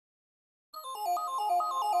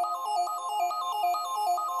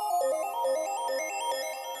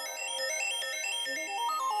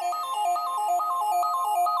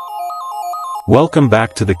Welcome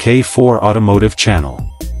back to the K4 Automotive channel.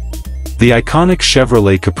 The iconic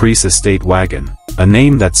Chevrolet Caprice Estate Wagon, a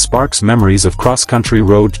name that sparks memories of cross-country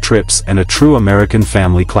road trips and a true American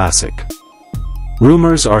family classic.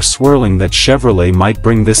 Rumors are swirling that Chevrolet might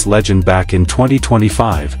bring this legend back in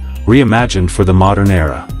 2025, reimagined for the modern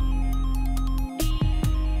era.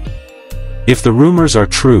 If the rumors are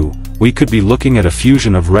true, we could be looking at a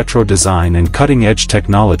fusion of retro design and cutting-edge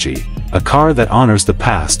technology, a car that honors the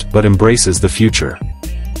past but embraces the future.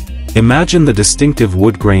 Imagine the distinctive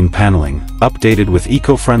woodgrain paneling, updated with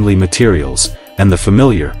eco-friendly materials, and the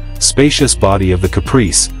familiar, spacious body of the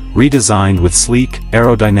Caprice, redesigned with sleek,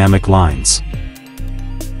 aerodynamic lines.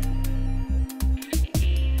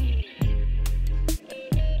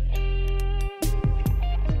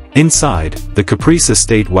 Inside, the Caprice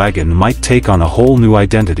Estate Wagon might take on a whole new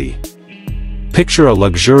identity. Picture a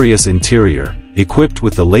luxurious interior, equipped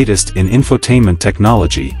with the latest in infotainment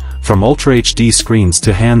technology, from Ultra HD screens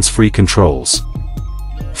to hands-free controls.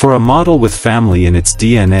 For a model with family in its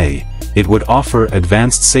DNA, it would offer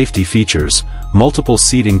advanced safety features, multiple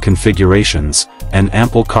seating configurations, and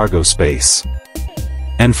ample cargo space.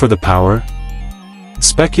 And for the power?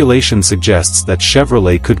 Speculation suggests that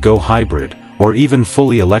Chevrolet could go hybrid, or even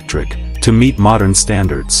fully electric, to meet modern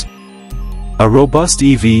standards. A robust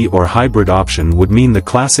EV or hybrid option would mean the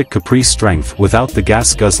classic Caprice strength without the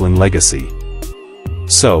gas-guzzling legacy.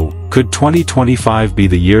 So, could 2025 be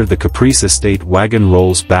the year the Caprice Estate Wagon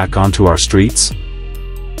rolls back onto our streets?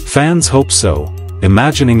 Fans hope so,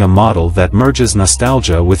 imagining a model that merges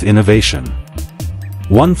nostalgia with innovation.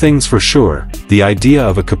 One thing's for sure, the idea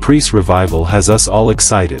of a Caprice revival has us all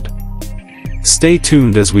excited. Stay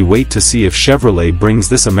tuned as we wait to see if Chevrolet brings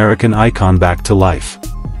this American icon back to life.